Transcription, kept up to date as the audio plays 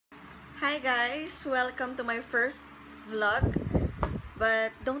Hi guys! Welcome to my first vlog. But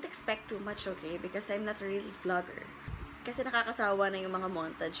don't expect too much, okay? Because I'm not a really vlogger. Kasi nakakasawa na yung mga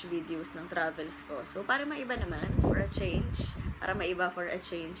montage videos ng travels ko. So, para maiba naman, for a change. Para maiba for a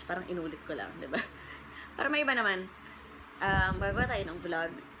change. Parang inulit ko lang, diba? Para maiba naman, magawa tayo ng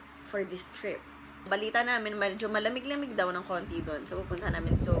vlog for this trip. Balita namin, medyo malamig-lamig daw ng konti doon. So, pupunta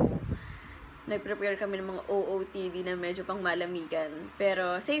namin. So, nag-prepare kami ng mga OOTD na medyo pang malamigan.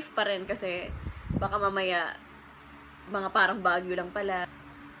 Pero, safe pa rin kasi baka mamaya mga parang Baguio lang pala.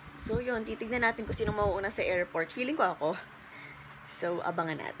 So, yun. Titignan natin kung sino mauuna sa airport. Feeling ko ako. So,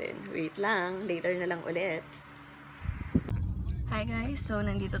 abangan natin. Wait lang. Later na lang ulit. Hi guys. So,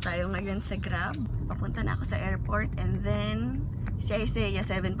 nandito tayo ngayon sa Grab. Papunta na ako sa airport. And then, si Isaiah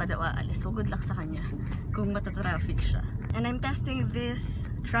 7 pa daw aalis. So, good luck sa kanya kung matatraffic siya. And I'm testing this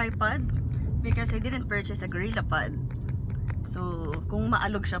tripod because I didn't purchase a gorilla pod. So, kung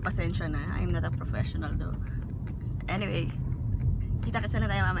maalog siya, pasensya na. I'm not a professional though. Anyway, kita-kita na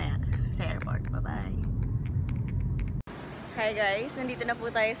tayo mamaya sa airport. Bye-bye! Hi guys! Nandito na po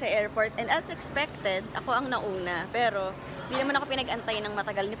tayo sa airport. And as expected, ako ang nauna. Pero, di naman ako pinag-antay ng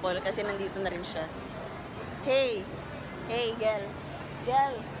matagal ni Paul kasi nandito na rin siya. Hey! Hey, Gel!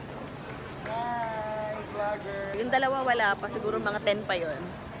 Gel! Hi, vlogger! Yung dalawa wala pa. Siguro mga 10 pa yun.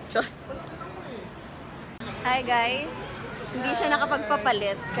 Diyos! Hi guys! Hindi siya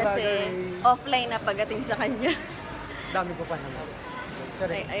nakapagpapalit kasi offline na pagdating sa kanya. Dami ko pa naman.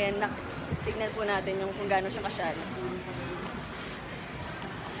 Sorry. Ayan, tignan po natin yung kung gaano siya kasyal.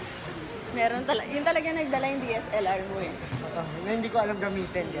 Meron yun talaga nagdala yung DSLR mo eh. Na hindi ko alam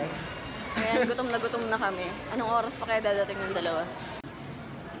gamitin, guys. Ayan, gutom na kami. Anong oras pa kaya dadating yung dalawa?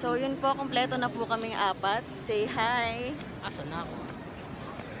 So yun po, kompleto na po kaming apat. Say hi! Asa na ako?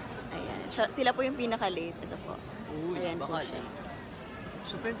 Ayan, sila po yung pinaka-late. Ito po. Ayan po siya.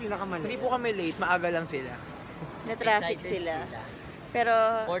 So, yung pinakamali. Hindi po kami late, maaga lang sila. Na-traffic sila. Pero...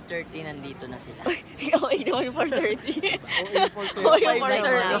 4:30 nandito na sila. Okay naman yung 4:30. Oo, yung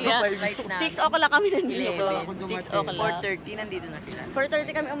 4:30. 6 o'clock kami nandito. 6 o'clock. 4:30 nandito na sila.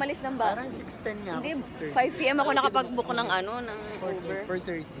 4:30 kami umalis ng bahay. Parang 6:10 nga ako. Hindi, 5 p.m. ako nakapag-book ng ng Uber.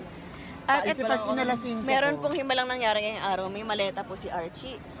 4:30. At Kasi pag kinalasing meron pong himalang nangyari ngayong araw. May maleta po si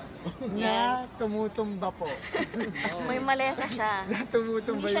Archie. Na tumutumba po. May maleta siya. Na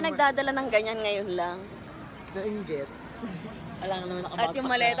tumutumba. Hindi siya nagdadala ng ganyan ngayon lang. Nainggit. Wala nga naman At yung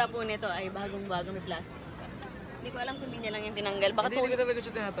maleta po nito ay bagong-bago, may plastic. Hindi ko alam kung hindi niya lang yung tinanggal. Baka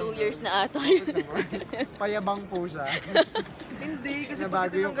 2 years na ata. Payabang po siya. Hindi, kasi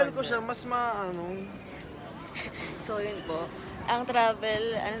pag tinanggal ko siya, mas So yun po. Ang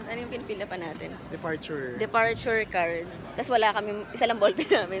travel, ano yung pinfila pa natin? Departure card. Tapos wala kami, isa lang ballpen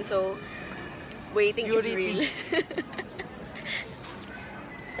namin. So, waiting is real.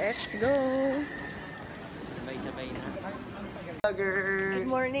 Let's go! Sabay-sabay na. Good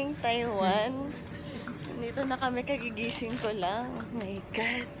morning, Taiwan. Dito na kami, kagigising ko lang. Oh my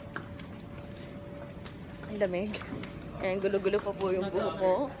God. Ang lamig. Ayan, gulo-gulo pa po yung buhok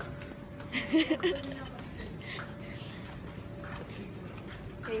ko.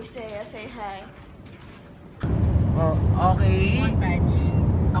 Okay, say hi. Oh, okay. Montage.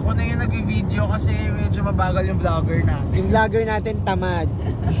 Ako na yung nag-video kasi medyo mabagal yung vlogger natin. Yung vlogger natin tamad.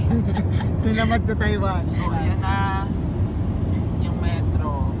 Tinamad sa Taiwan. So, ayan na. Yung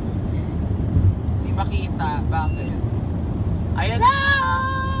metro. Hindi makita. Bakit? Ayan na!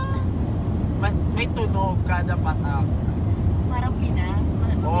 May tunog kada patak. Parang Pinas.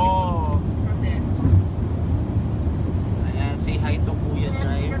 Oh. Process. Ayan, say hi to Kuya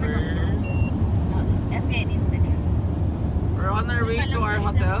Driver. FB and Instagram. We're on our way to our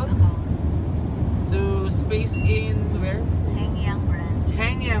hotel. To Space Inn, where? Hengyang Branch.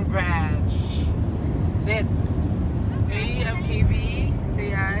 Hengyang Branch. Sit. Hey, I'm KB.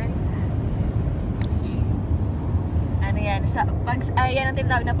 Say hi. Ano yan? Yan ang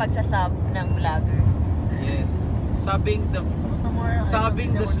tinatawag na pagsasub ng vlogger. Yes. Subbing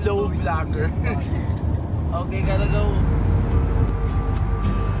the slow vlogger. Okay, gotta go.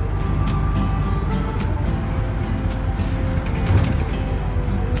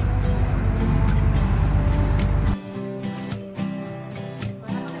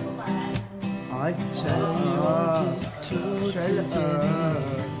 Ay,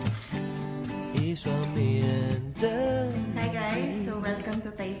 Hi guys! So welcome to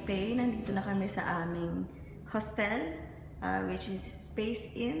Taipei. Nandito na kami sa aming hostel, which is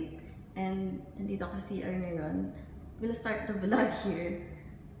Space Inn. And nandito ako sa CR ngayon. We'll start the vlog here.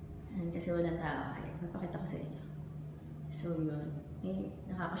 And kasi walang tao. Ay, mapakita ko sa inyo. So yun.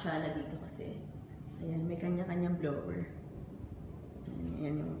 Nakakasyala dito kasi. Ayan, may kanya-kanyang blower.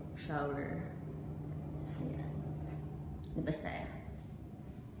 Ayan yung shower. Ayan. Basta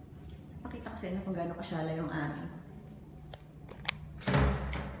pakita ko sa inyo kung gaano kasyala yung amin.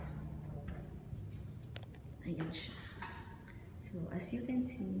 Ayan siya. So, as you can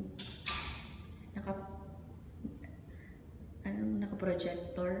see,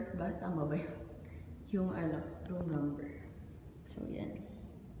 naka-projector ba? Tama ba yung room number. So, yan.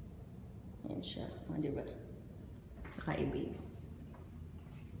 Ayan siya. O, diba? Kakaiba yun.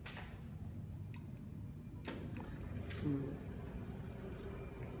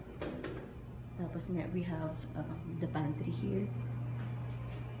 Tapos nga, we have the pantry here.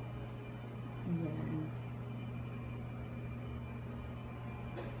 Ayan.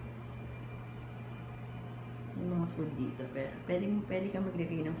 Yung mga food dito. Pwede ka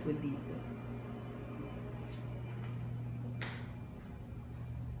maglagay ng food dito.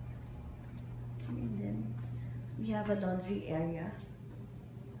 Okay, and then, we have a laundry area.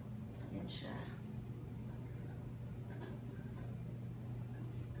 Ayan siya.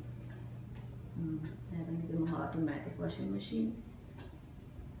 Meron dito mga automatic washing machines.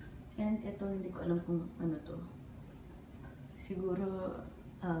 And ito, hindi ko alam kung ano to. Siguro,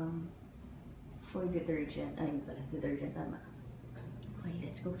 for detergent. Ayun pala, detergent, tama. Okay,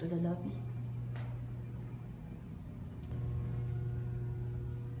 let's go to the lobby.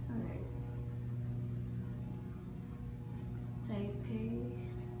 Alright. Taipei,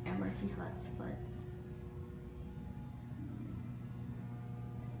 MRT hotspots.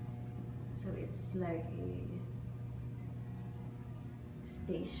 So it's like a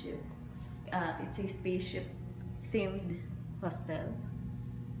spaceship. It's a spaceship themed hostel.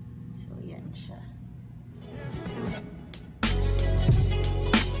 So yan siya.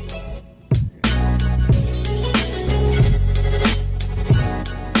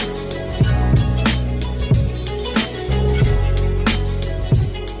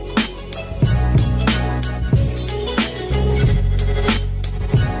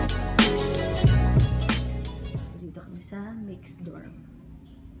 Mixed dorm.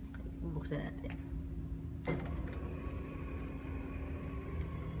 Okay, bubuksan natin.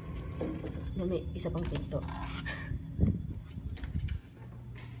 May isa pang pinto.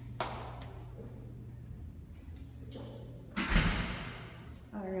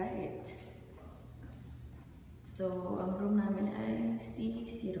 Alright. So, ang room namin ay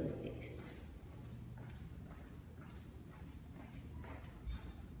C06.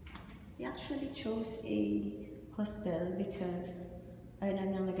 We actually chose a hostel because ayun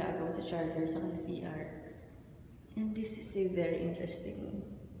namin ang nag-aagawan sa charger sa CR. And this is a very interesting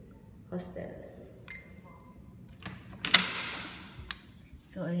hostel.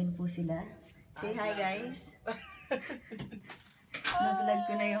 So, ayun po sila. Say hi, guys! Na-vlog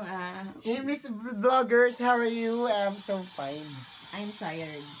ko na yung Hey, Miss Vloggers, how are you? I'm so fine. I'm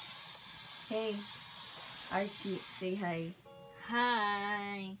tired. Hey, Archie, say hi.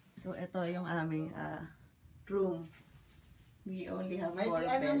 Hi! So, ito yung aming room. We only have 4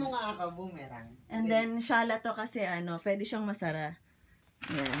 beds. Ano mo nga ako, boomerang? And then, shala to kasi pwede siyang masara.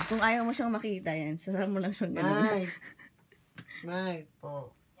 Yan. Kung ayaw mo siyang makita yan, sasara mo lang siyang ganun. May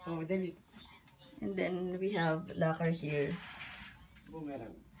po. Oh, dali. And then, we have locker here.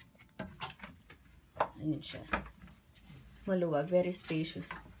 Boomerang. Ayun siya. Maluwag, very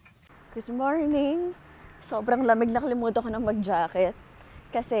spacious. Good morning! Sobrang lamig, nakalimutan ko na mag-jacket.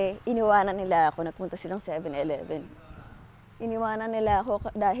 Kasi iniwanan nila ako, nagpunta silang 7-Eleven. Iniwanan nila ako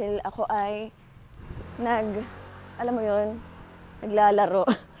dahil ako ay alam mo yun, naglalaro.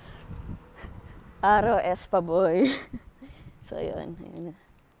 ROS pa boy. So yun, ayun.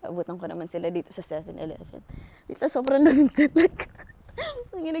 Abutan ko naman sila dito sa 7-Eleven. Dito sobrang lamig talaga.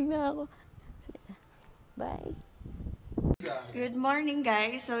 Nanginig na ako. Bye! Good morning,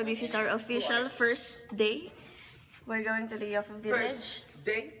 guys. So this is our official first day. We're going to Leofoo Village. First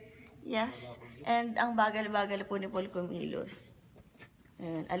day? Yes. And ang bagal-bagal po ni Paul kumilos.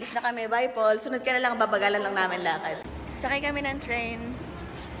 Ayan. Alis na kami. Bye, Paul. Sunod ka na lang. Babagalan lang namin lakad. Sakay kami ng train.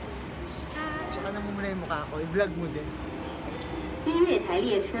 Tsaka namumula yung mukha ko. I-vlog mo din.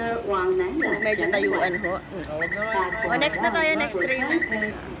 So, medyo tayuan ho. O, next na tayo. Next train na.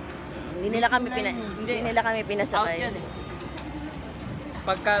 Hindi nila kami pinasakay. Out yan eh.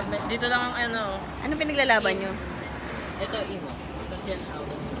 Pagka, dito lang ang Ano pinaglalaban nyo? ito ino. Tapos yan out.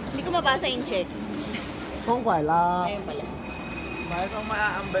 Hindi ko mabasa in check. Kung wala. Ayun pala. Mahal pang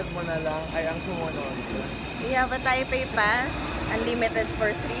maaambag mo na lang ay ang sumunod. We have a Taipei Pass. Unlimited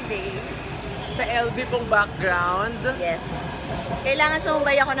for 3 days. Sa LB pong background. Yes. Kailangan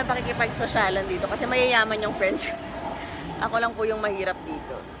sumubay ako ng pakikipagsosyalan dito kasi mayayaman yung friends. Ako lang po yung mahirap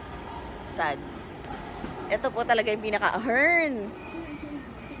dito. Sad. Ito po talaga yung pinaka-ahern.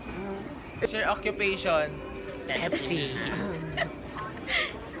 What's your occupation? FC.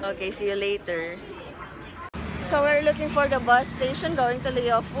 Okay, see you later. So we're looking for the bus station going to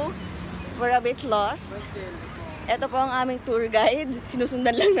Leofoo. We're a bit lost. Ito po ang aming tour guide.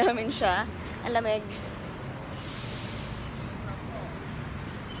 Sinusundan lang namin siya. Ang lamig.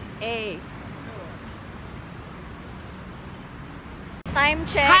 Hey. Time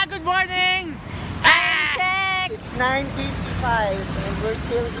check. Hi, good morning! Time check. It's 9:55 and we're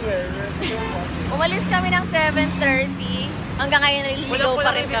still here. We're still walking. Umalis kami ng 7:30. Hanggang ngayon naliligaw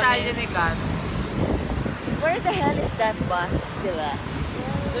pa rin kami. Ni Gans. Where the hell is that bus? Diba?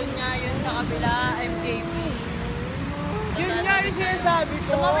 Doon nga yun sa kabila, MKP. Yun nga yung sinasabi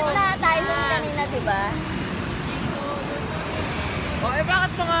ko. Tumawid na tayo dun kanina, diba? Oh,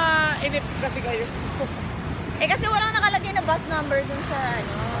 bakit mga inip kasi kayo? Kasi walang nakalagay na bus number dun sa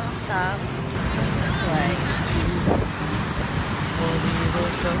stop. That's why.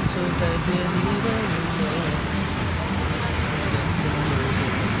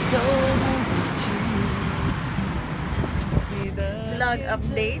 Vlog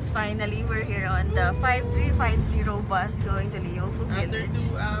update. Finally, we're here on the 5350 bus going to Leofoo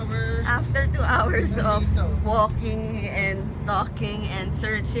Village. After 2 hours of walking and talking and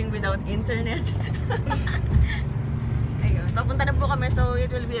searching without internet. Ayun, papunta na po kami, so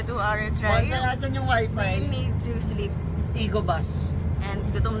it will be a 2-hour drive. Saan yung wifi? We need to sleep. Ego bus. And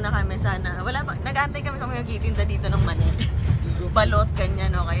gutom na kami sana. Wala pa, nag-aantay kami magtitinda dito ng manil. Balot,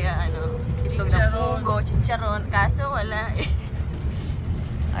 ganyan, o kaya itlog na pugo, chicharon. Kaso wala eh.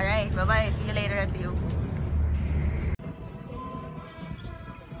 Alright, bye-bye. See you later at Leofoo.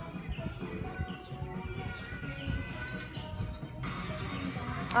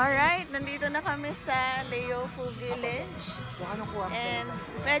 Alright, nandito na kami sa Leofoo Village. And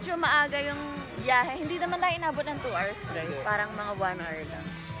medyo maaga yung biyahe. Hindi naman tayo inabot ng 2 hours, right? Parang mga 1 hour lang.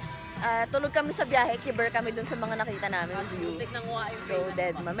 Tulog kami sa biyahe, kiber kami dun sa mga nakita namin view. So,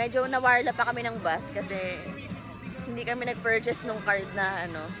 dead ma. Medyo nawarla pa kami ng bus kasi hindi kami nag-purchase nung card na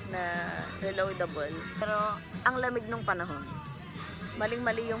na reloadable. Pero ang lamig nung panahon.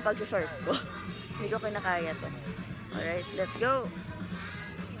 Maling-mali yung pag-short ko. Hindi ko kinakaya to. Alright, let's go!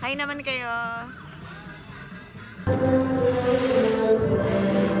 Hi naman kayo!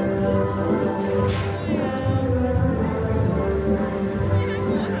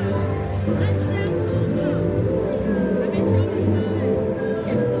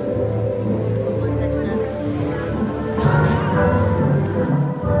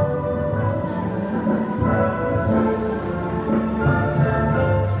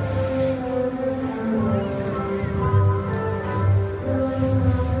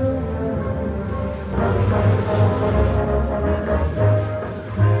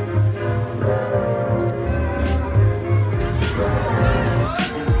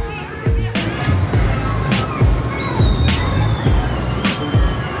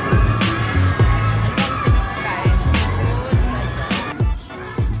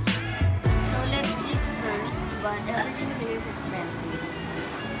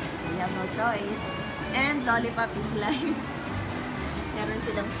 choice. And lollipop is life. Meron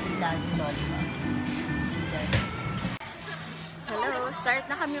silang free lagi lollipop. Hello, start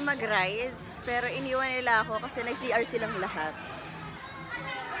na kami mag-rides. Pero iniwan nila ako kasi nag-CR silang lahat.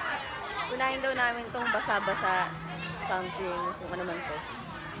 Unahin daw namin tong basa-basa something, kung ano man to.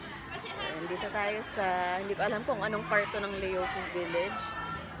 And dito tayo sa, hindi ko alam kung anong part to ng Leofoo Village.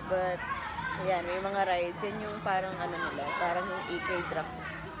 But, ayan, may mga rides. Yan yung parang ano nila, parang yung EK drop.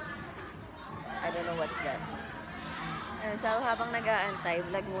 I don't know what's that. And so, habang nag-aantay,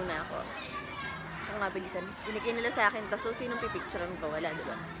 vlog muna ako. Kung mabilisan, binigay nila sa akin to, so sinong pipicturean ko? Wala,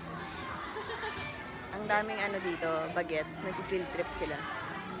 diba? Ang daming ano dito, bagets, nag-field trip sila.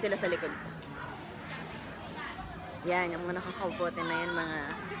 Sila sa likod ko. Yan, yung mga nakakaupote na yan, mga,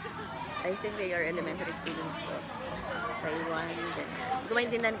 I think they are elementary students of Taiwan. Hindi ko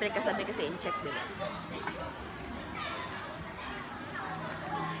maintindihan pero kasabi kasi in-check nila.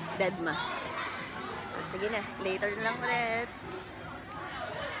 Deadma. Sige na, later na lang ulit.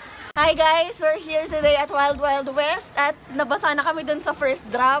 Hi guys! We're here today at Wild Wild West at nabasa na kami dun sa first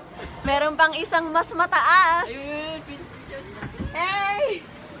drop. Meron pang isang mas mataas. Hey!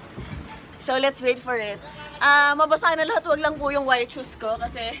 So let's wait for it. Mabasa na lahat, wag lang po yung white shoes ko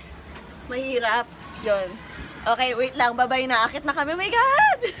kasi mahirap. Yun. Okay, wait lang. Bye-bye na. Akit na kami. Oh my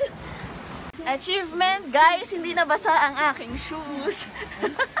God! Achievement! Guys, hindi nabasa ang aking shoes.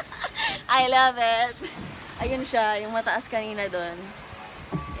 I love it. Ayun siya, yung mataas kanina doon.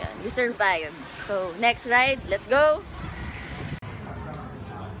 Yan, we survived. So, next ride, let's go!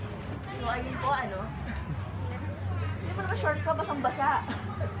 So, ayun po, ano? Hindi mo naman short ka, basang-basa.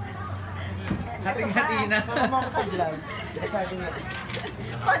 Hati-hati na. Sama ako sa vlog. Sabi nga.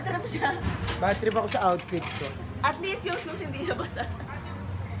 Bad trip siya. Bad trip ako sa outfit ko. At least yung shoes hindi na basa.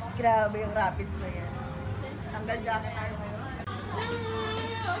 Grabe yung rapids na yan. Tanggal jacket tayo ngayon.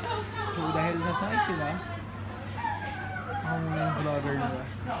 So dahil nasakay sila, ang vlogger nila.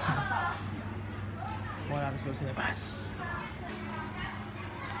 Wala na sila sa labas.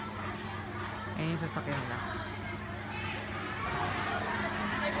 Ayun yung sasakyan nila.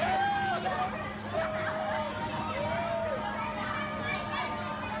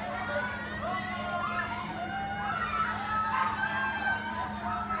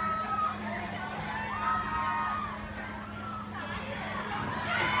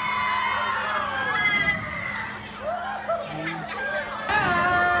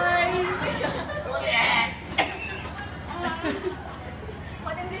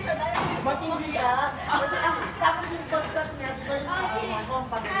 Matindi siya. Kasi tapos yung bagsak niya, di ba yung kasama ko, ang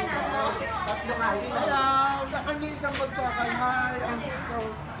pagkakita. Tatlo kayo. Hello! Sa kanya isang bagsakan. Hi! So,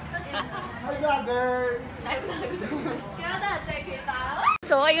 hi vloggers!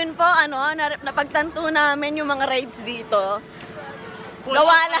 So, ayun po, napagtanto namin yung mga rides dito.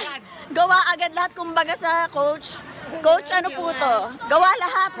 Gawa agad lahat, kumbaga sa coach. Coach, ano po to? Gawa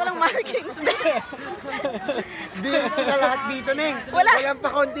lahat, walang markings. Birit sila lahat dito, Neng. Walang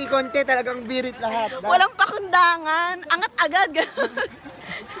pa konti-konti, talagang birit lahat. Walang pakundangan, angat agad.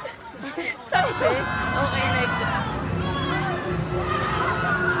 Okay, next.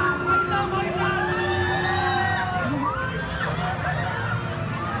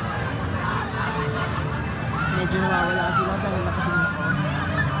 Medyo nawawala sila dahil nakatingin ako.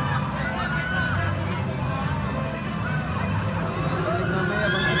 Mamaya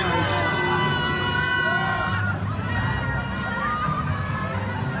bang sinabi ka?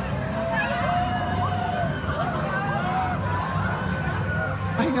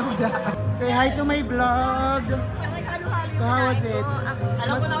 Ay, nawala. Say hi to my vlog. So how was it?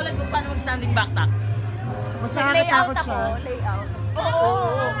 Alam ko na ulit kung paano mag-standing backpack. Mas nakakatakot siya. Layout.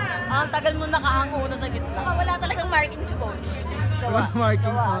 Oo. Ang tagal mo nakahang una sa gitna. Wala talagang marking si coach. Walang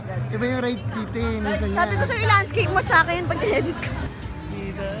markings mo. Iba yung rides dito eh. Minsan Sabi ko sa'yo, landscape mo, tsaka yun pag edit ka.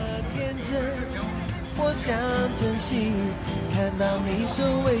 你的天真，我想珍惜。看到你受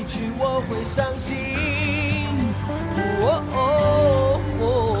委屈，我会伤心。哦哦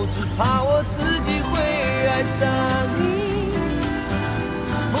哦，只怕我自己会爱上你，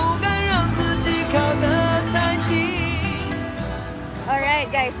不敢让自己靠得太近。 Alright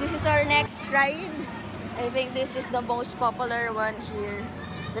guys, this is our next ride. I think this is the most popular one here.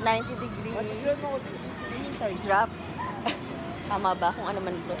 The 90-degree drop. Tama ba? Kung ano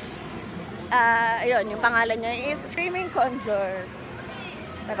man ito. Ayun, yung pangalan niya is Screaming Condor.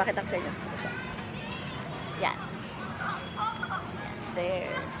 Papakita ko sa inyo. Yan.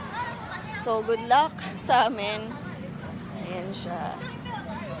 There. So, good luck sa amin. Ayan siya.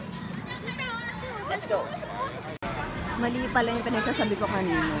 Let's go. Mali pala yung pinagsasabi ko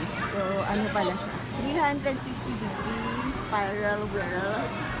kanina. So, ano pala siya? 360 degrees spiral whirl.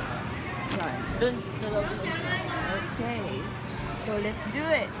 Yan. Dun. Okay. So, let's do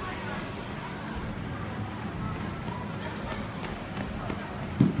it.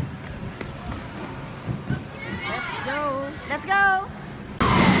 Let's go. Let's go.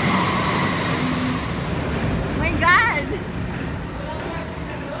 Oh my God.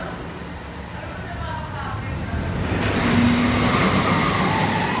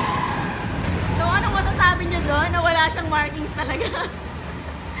 So, anong masasabi niyo doon na wala siyang markings talaga?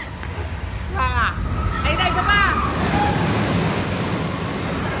 Ay, tayo isa pa!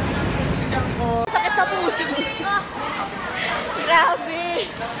 Sakit sa puso. Grabe.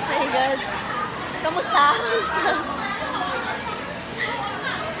 Oh my God. Kamusta? Kamusta?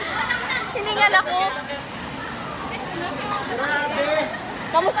 Hiningal ako. Grabe!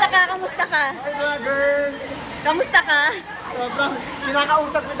 Kamusta ka? Kamusta ka? Hi vloggers! Kamusta ka? Sobrang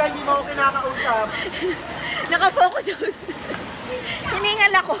kinakausap kita, hindi mo ako kinakausap. Nakafocus ako.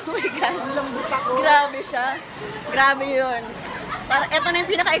 Hiningal ako. Oh my God. Ang lambot ako. Grabe siya. Grabe yun. Para, ito na yung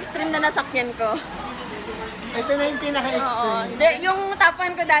pinaka-extreme na nasakyan ko. Ito na yung Oo. pinaka-extreme. Hindi, yung top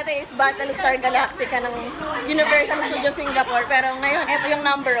 1 ko dati is Battlestar Galactica ng Universal Studios Singapore. Pero ngayon, ito yung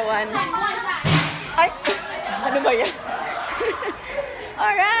number 1. Ay! Ano ba yan?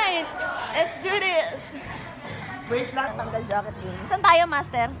 Alright! Let's do this! Wait lang. Tanggal jacket yun. Saan tayo,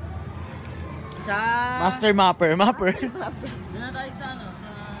 Master? Sa... Master Mapper. Doon na tayo sa ano?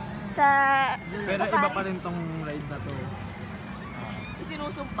 Sa... Pero iba pa rin tong ride na to.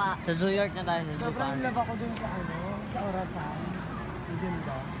 Sinusumpa. Sa New York na tayo. Sa Sobrang love ako dun sa ano, sa orasan. Ang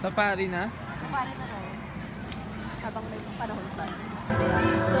ganda. Safari na? Pare na tayo. Habang may panahon pa.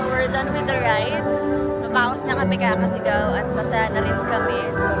 So, we're we're done with the rides. Napaos na kami kakasigaw at basa na rin kami.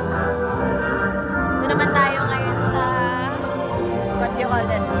 So, doon naman tayo ngayon sa, what do you call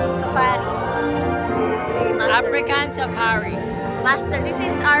it? Safari. Okay, African Safari. This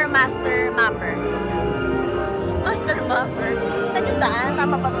is our master mapper. Master mapper. Saan yung daan?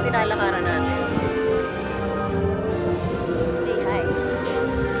 Tama pa itong dinalakaran natin. Say hi.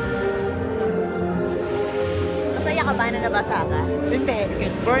 Masaya ka ba na nabasa ka? Hindi.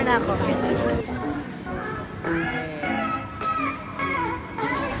 Burn ako.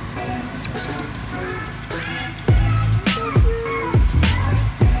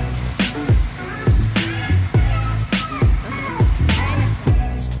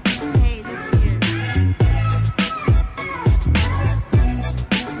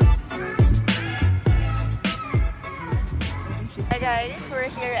 Hi guys, we're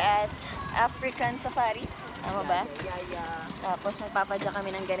here at African Safari. Tama ba? Tapos nagpapadya kami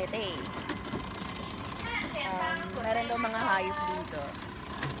ng ganito eh. Meron daw mga hayop dito.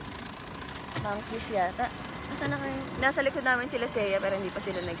 Monkeys yata. Nasaan na kayo? Nasa likod namin sila Seiya pero hindi pa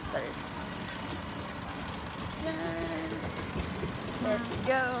sila nag-start. Yan. Let's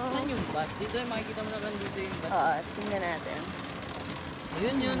go! Saan yung bus? Dito makikita mo naman dito yung bus. Oo, tingnan natin.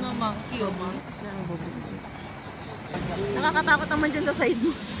 Ayun yun, no, monkey o monkey. Nakakatakot naman dyan sa side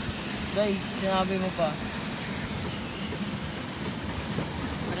mo. Guys, sinabi mo pa.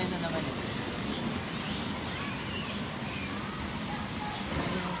 Parenta naman yun.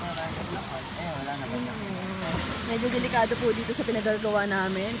 Wala naman na. Medyo delikado po dito sa pinagagawa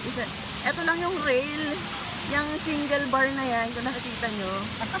namin. Ito lang yung rail. Yung single bar na yan, kung nakikita nyo.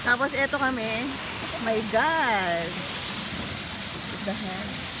 Tapos ito kami. My God! What the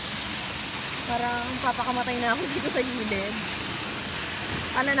heck? Parang papakamatay na ako dito sa gilid.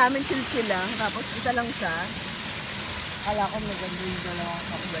 Kala namin chill-chill lang. Tapos isa lang siya. Kala ko maganda yung dalawang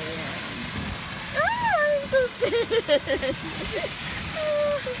kakbay. Ah! I'm so scared!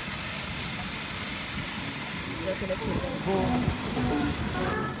 Yes,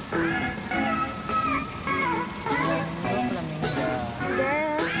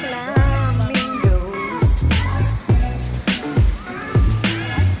 flamingo.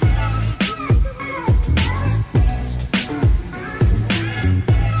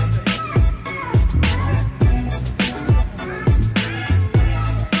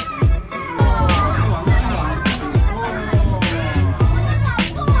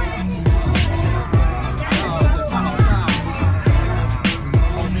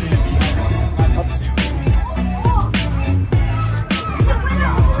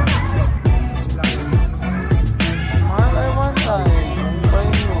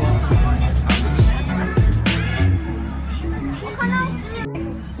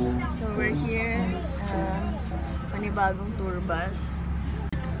 So we're here, panibagong tour bus.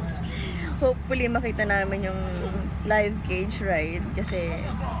 Hopefully makita namin yung live cage ride kasi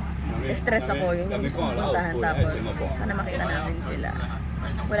stress ako, yun yung gusto kong puntahan, tapos sana makita namin sila.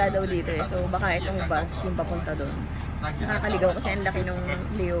 Wala daw dito eh, so baka itong bus yung papunta doon. Nakakaligaw kasi ang laki ng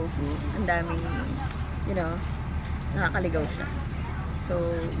Leofoo, ang daming, you know, nakakaligaw siya. So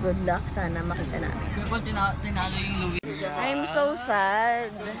good luck, sana makita namin. Tinalo yung Louis. I'm so sad.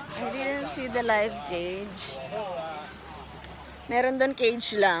 I didn't see the live cage. Meron doon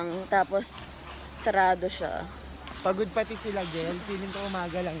cage lang, tapos sarado siya. Pagod pati sila, Gel. Feeling ko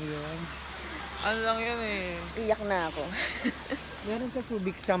umaga lang yun. Ano lang yun eh. Iyak na ako. Meron sa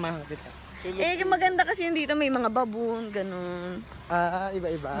Subic sa Mahapit. Maganda kasi yun dito, may mga baboon, ganun. Ah,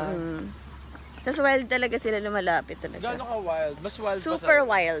 iba-iba. Tapos wild talaga sila, lumalapit talaga. Gano'n ka wild? Mas wild pa Super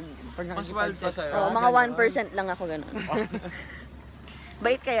sa'yo. wild. Mas wild pa sa'yo. Oh, mga 1% lang ako ganun.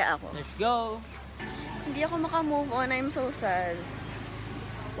 Bait kaya ako. Let's go! Hindi ako makamove on, I'm so sad.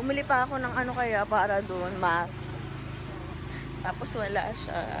 Pumili pa ako ng ano kaya para doon, mask. Tapos wala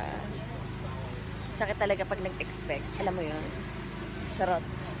siya. Sakit talaga pag nag-expect. Alam mo yun. Charot.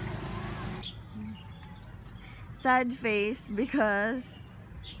 Sad face because...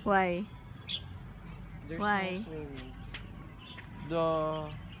 Why? There's Why? no swimming. The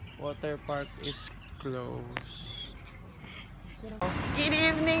water park is closed. Good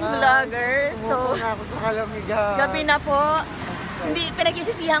evening, vloggers. So, na ako sa kalamigan. gabi na po. Hindi,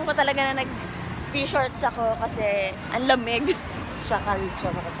 pinagsisisihan ko talaga na nag-p-shorts ako kasi ang lamig. Kahit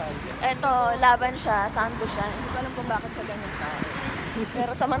siya makasali. Eto, laban siya, sando siya. Hindi ko alam kung bakit siya ganyan tayo.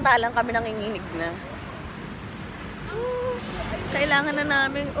 Pero samantalang kami nanginginig na. Kailangan na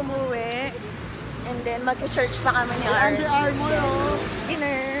namin umuwi. And then mag-church pa kami ni Arch. Under Armour, oh.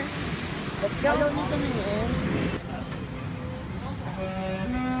 Dinner. Let's go. Ayaw nito niyan.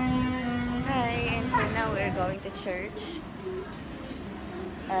 Hi, and for now we're going to church.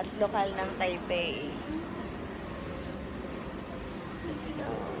 at lokal ng Taipei. Let's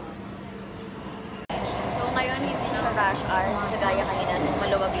go. So ngayon hindi siya rush hour, kagaya kanina, so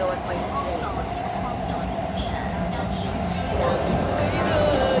maluwag-luwag pa yung train.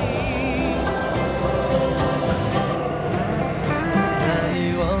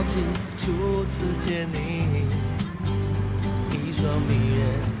 初次见你，一双迷人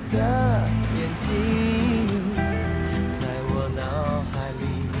的眼睛，在我脑海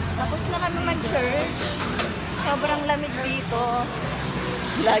里。 Tapos na kami mag-church. Sobrang lamig dito.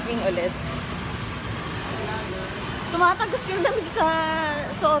 Laging ulit. Tumatagos yung lamig sa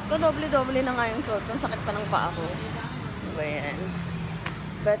suot ko. Doble-doble na nga yung suot ko. Sakit pa ng paa ko. Ano ba yan?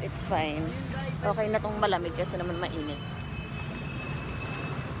 But it's fine. Okay na tong malamig kasi naman mainit.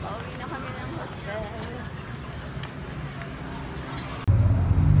 Pauwi na kami ng hostel.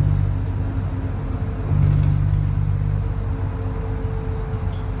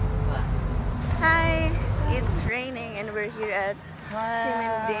 Hi! It's raining and we're here at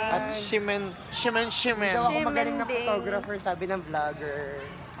Ximending. At Shimen. Daw ako magaling na Ximending. photographer, sabi ng vlogger.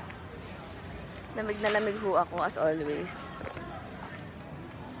 Lamig na lamig ho ako as always.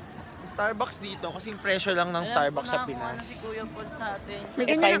 Starbucks dito, kasing presyo lang ng Starbucks sa Pinas. Si Kuya Paul sa atin. May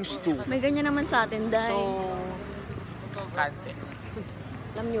times 2. May ganyan naman sa atin, dahil. So, cancel.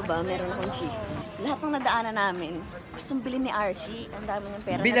 Alam nyo ba, meron akong chismis. Lahat ng nadaanan namin, gustong bilhin ni Archie. Ang dami niyang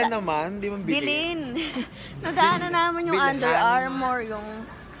pera. Bilan naman, di man bilhin. Bilhin! Nadaanan namin yung Bilhan. Under Armour, yung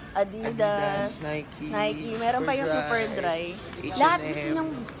Adidas, Nike, Meron pa yung Super Dry. H&M. Lahat gusto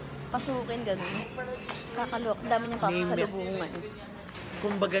niyang pasukin, ganun. Kakalok. Ang dami niyang Name it. papasalubungan.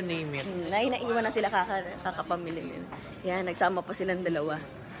 Kumbaga name it. Naiwan na sila kakapamili nila. Yan, nagsama pa silang dalawa.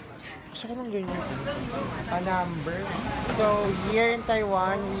 Gusto ko nang ganyan. A number. So, here in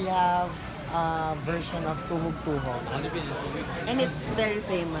Taiwan, we have a version of tuhog-tuhog. And it's very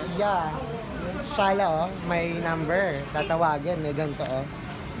famous. Yeah. Shala, oh. May number. Tatawagin. May ganito, oh.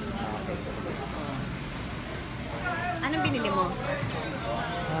 Anong binili mo?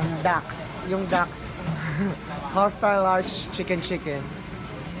 Ducks. Yung ducks. Hostile large chicken.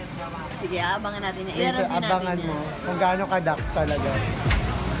 Sige, abangan natin yan. Dito, I-review natin abangan yan. mo kung gaano ka ducks talaga.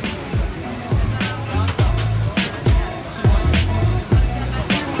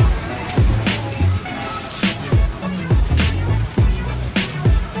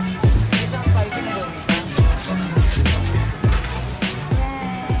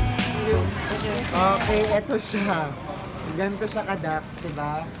 Okay, eto siya. Ganito siya ka-ducks,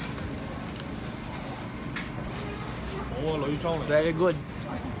 diba? Very good.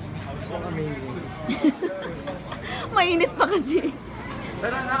 So amazing. Mainit pa kasi.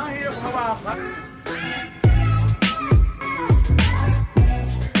 Pero nakahirap hawakan.